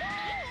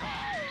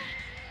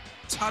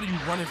 How are you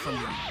running from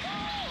me?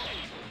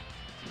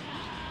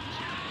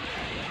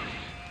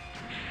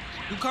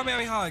 You come at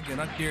me high again,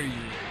 I dare you.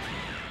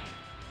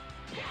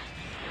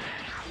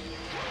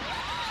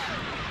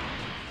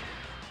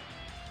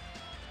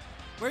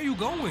 Where are you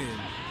going?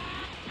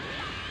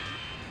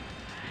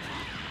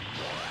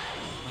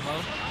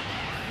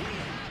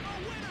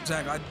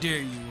 Zach, I dare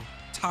you.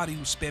 Tired of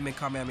you spamming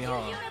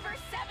Kamehameha. Universe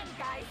 7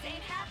 guys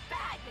ain't half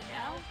bad, you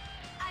know?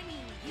 I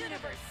mean,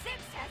 Universe 6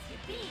 has you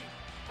beat,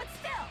 but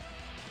still.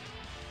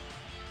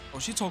 Oh,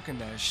 she talking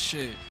that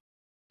shit.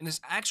 And this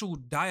actual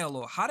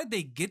dialogue. How did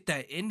they get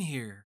that in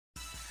here?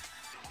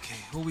 Okay,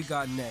 who we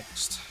got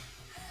next?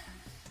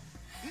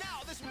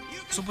 Now this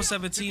Super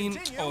 17.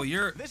 Oh,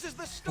 you're This is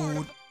the start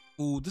food.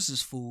 Food. This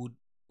is food.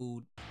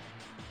 Food.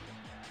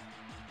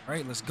 All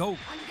right, let's go. I'm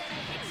gonna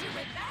hit you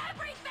with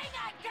everything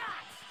I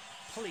got!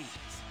 Please.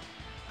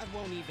 I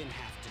won't even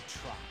have to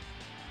try.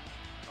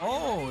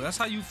 Oh, that's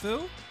how you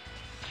feel?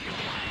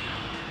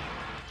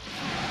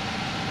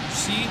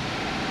 See?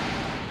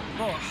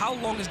 Bro, how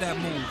long is that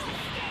move?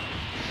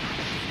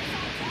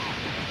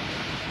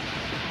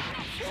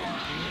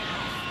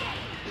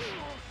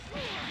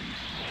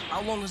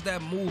 How long is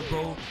that move,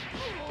 bro?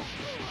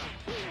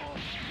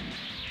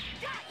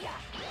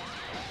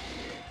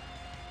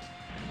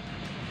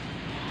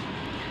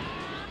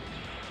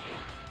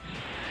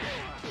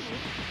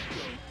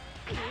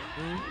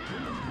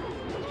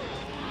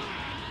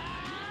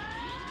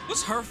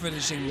 What's her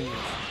finishing move?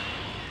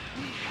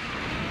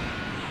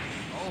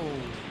 Oh.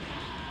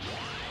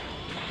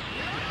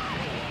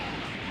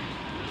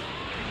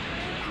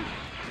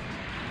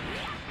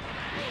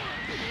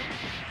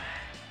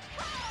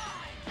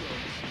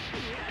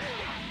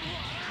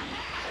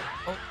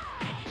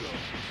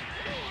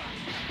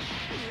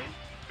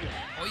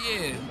 Oh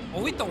yeah.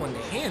 Oh, we throwing the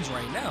hands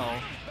right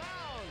now.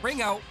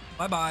 Ring out.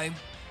 Bye-bye.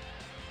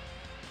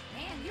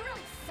 Man, you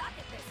really suck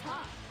at this,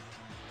 huh?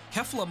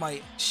 Kefla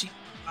might.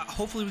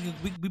 Hopefully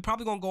we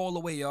probably gonna go all the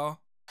way, y'all.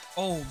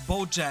 Oh,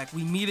 Bojack,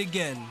 we meet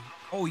again.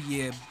 Oh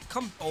yeah.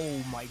 Come. Oh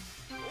my.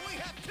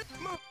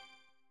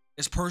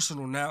 It's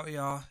personal now,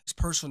 y'all. It's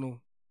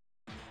personal.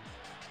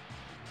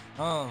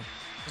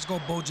 Let's go,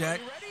 Bojack.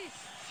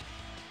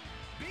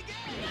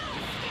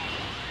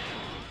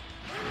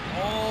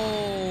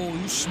 Oh,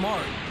 you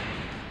smart.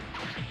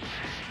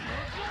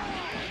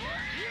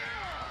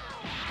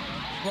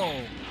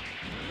 Bro,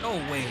 no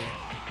way.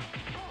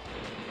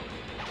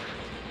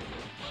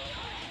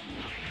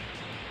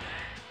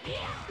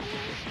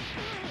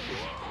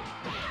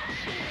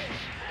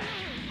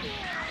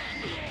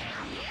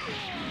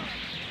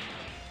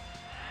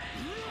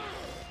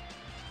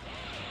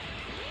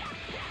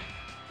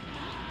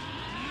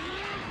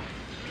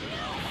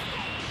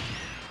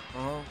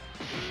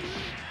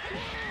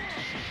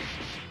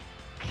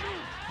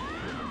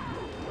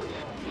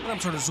 I'm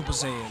turning Super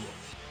Saiyan. I'm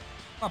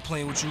not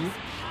playing with you.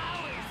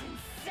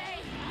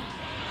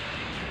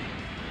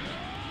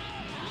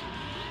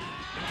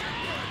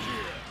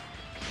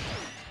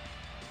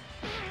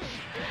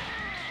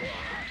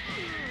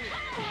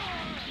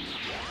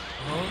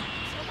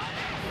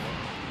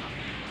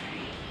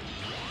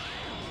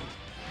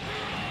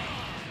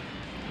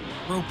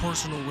 Real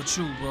personal with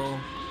you, bro.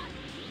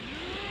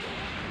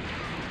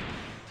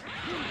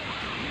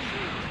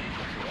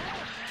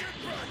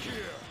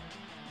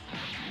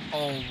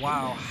 Oh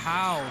wow,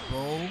 how,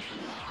 bro?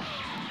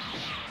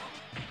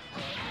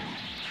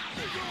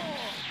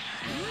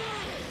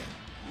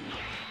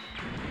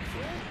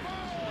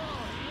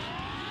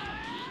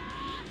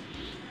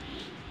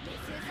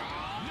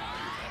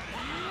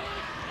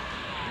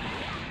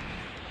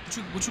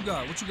 What you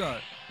got? What you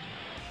got?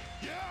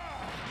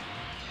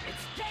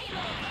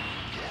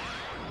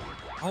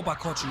 I hope I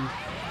caught you.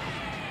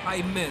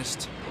 I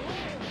missed.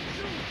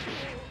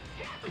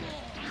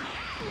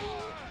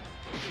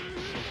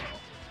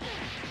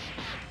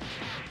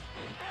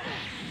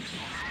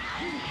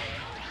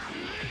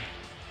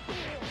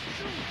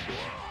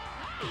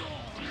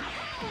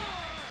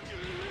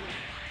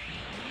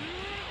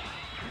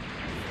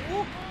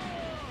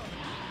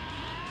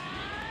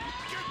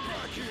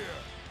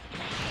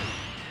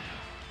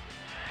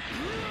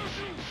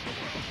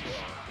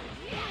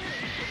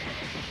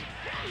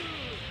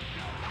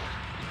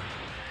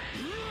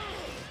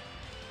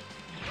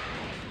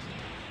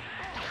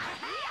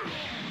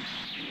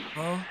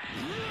 Huh?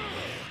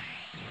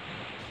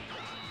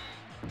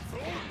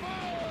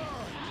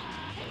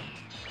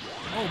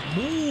 Oh,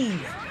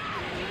 move!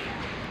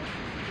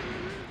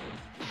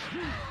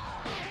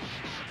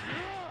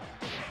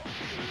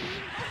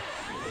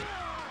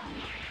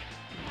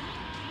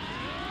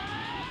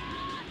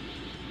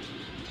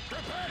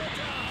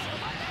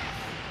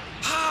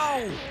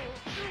 How?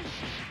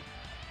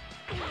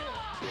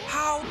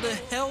 How the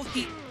hell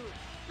he...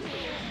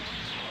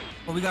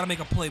 Oh, we gotta make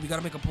a play. We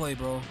gotta make a play,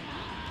 bro.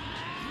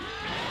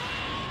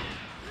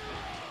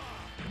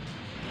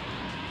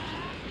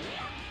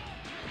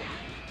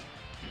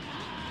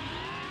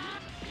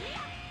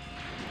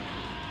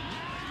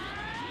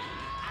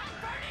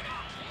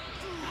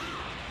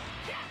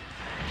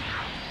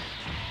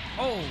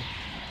 Oh.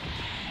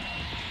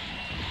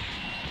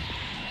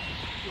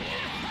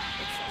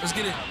 Let's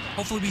get it.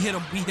 Hopefully we hit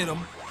him. We hit him.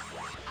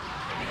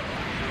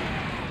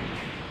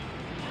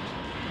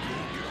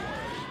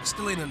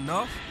 Still ain't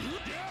enough.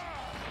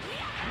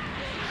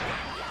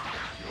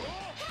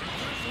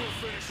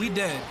 We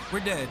dead. We're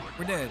dead.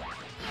 We're dead.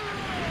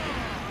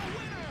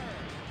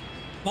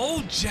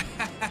 Bojack.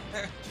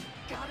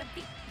 Gotta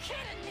be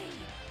kidding me.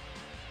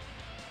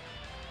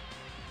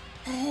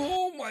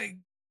 Oh my.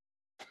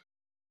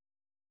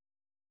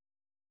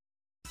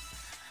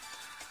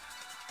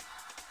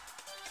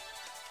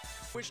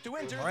 Wish to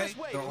enter All right. this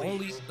way, The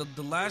only please.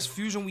 the last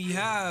fusion we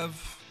have.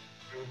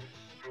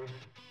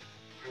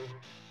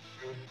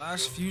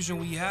 Last fusion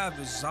we have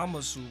is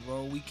Zamasu,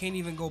 bro. We can't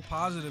even go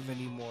positive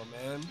anymore,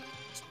 man.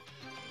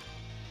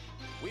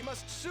 We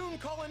must soon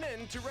call an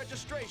end to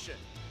registration.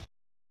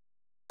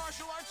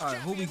 Martial arts All right,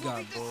 who we champions will got,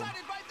 be bro?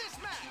 decided by this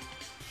match.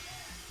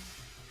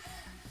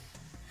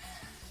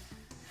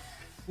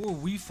 Who are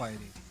we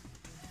fighting?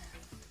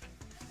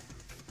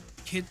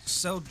 Kid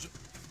Cell Jr.?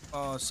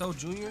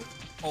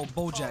 Oh,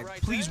 Bojack, All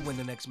right, please then. win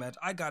the next match.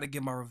 I gotta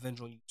get my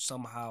revenge on you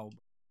somehow.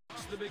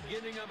 It's the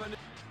beginning of an...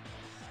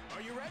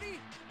 Are you ready?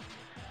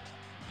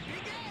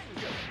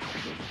 Begin!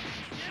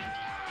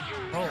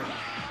 Oh,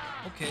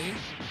 okay.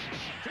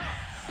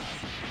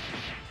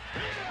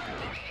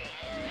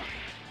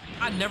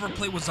 I never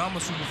played with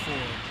Zamasu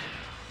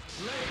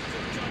before.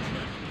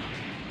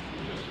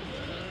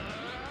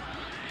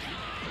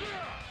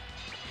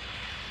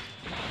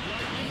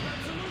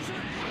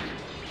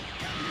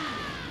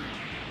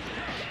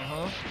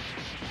 Uh-huh.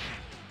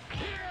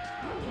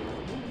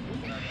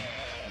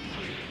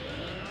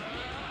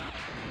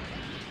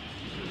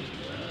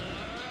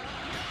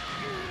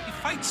 He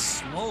fights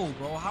slow,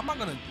 bro. How am I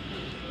gonna...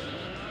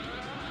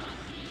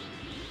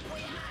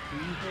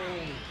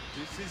 Behold,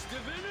 this is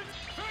divinity.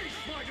 Face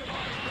my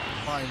divine.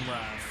 Fine,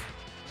 Raph.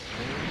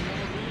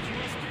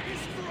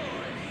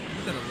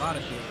 You did a lot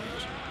of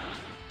damage.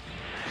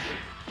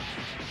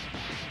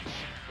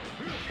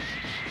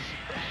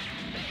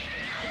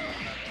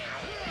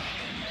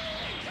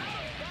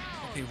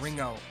 Okay, ring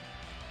out.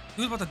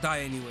 He was about to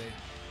die anyway.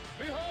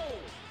 Behold,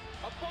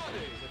 a body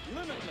with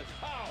limitless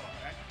power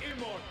and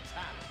immortality.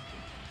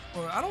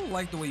 Bro, I don't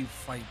like the way you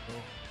fight, bro.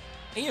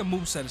 And your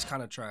moveset is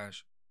kind of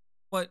trash.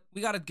 But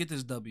we gotta get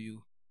this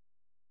W.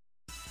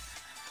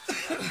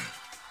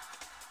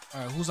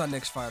 Alright, who's our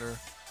next fighter?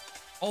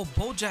 Oh,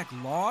 Bojack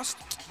lost?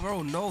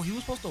 Bro, no, he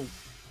was supposed to...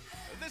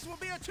 This will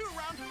be a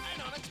 2-round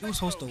and unexpected. He was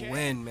supposed to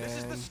win, This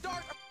is man. the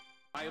start of...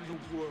 I am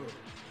the world.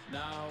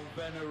 Now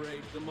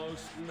venerate the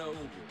most noble,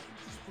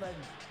 splendid,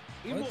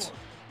 immortal,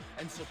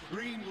 and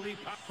supremely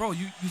powerful. Bro,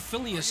 you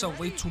feeling yourself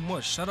way too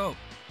much. Shut up.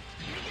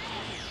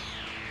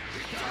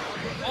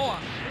 Oh,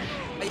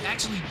 I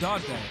actually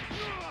dodged that.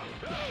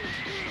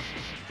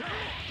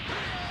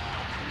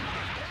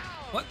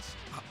 What?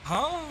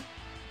 Huh?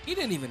 He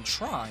didn't even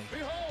try.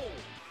 Behold,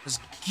 Let's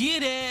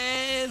get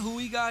it. Who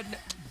we got?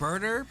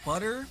 Butter?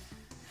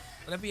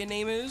 Whatever your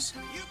name is.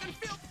 You can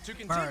feel... To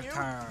continue,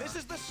 Burger. this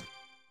is the...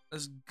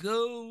 Let's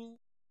go.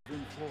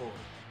 moving forward,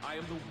 I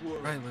am the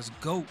world. Right, let's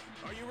go.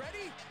 Are you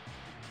ready?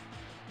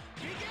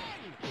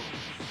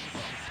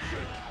 Begin!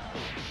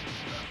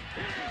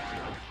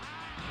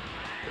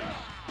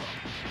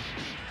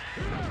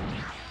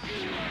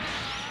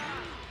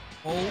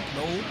 Oh,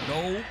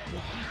 no.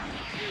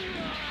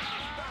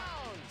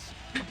 Bounds!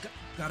 You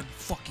gotta be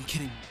fucking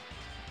kidding me.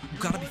 You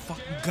got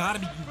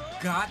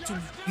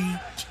to be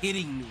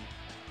kidding me.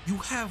 You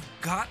have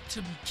got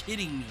to be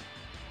kidding me.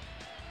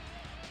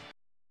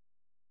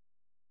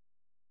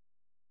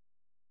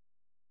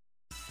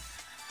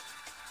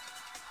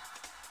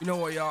 You know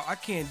what, y'all? I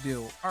can't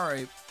deal. All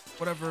right,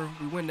 whatever.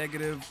 We win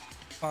negative.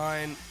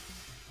 Fine.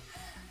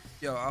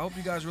 Yo, I hope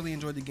you guys really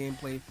enjoyed the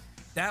gameplay.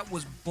 That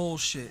was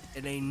bullshit,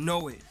 and they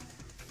know it.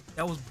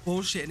 That was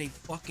bullshit, and they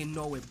fucking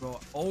know it, bro.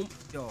 Oh,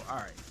 yo, all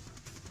right.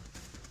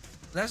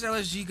 That's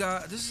LSG,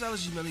 guys. This is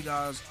LSG Millie,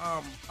 guys.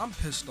 I'm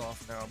pissed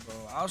off now, bro.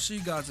 I'll see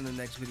you guys in the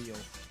next video.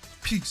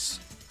 Peace.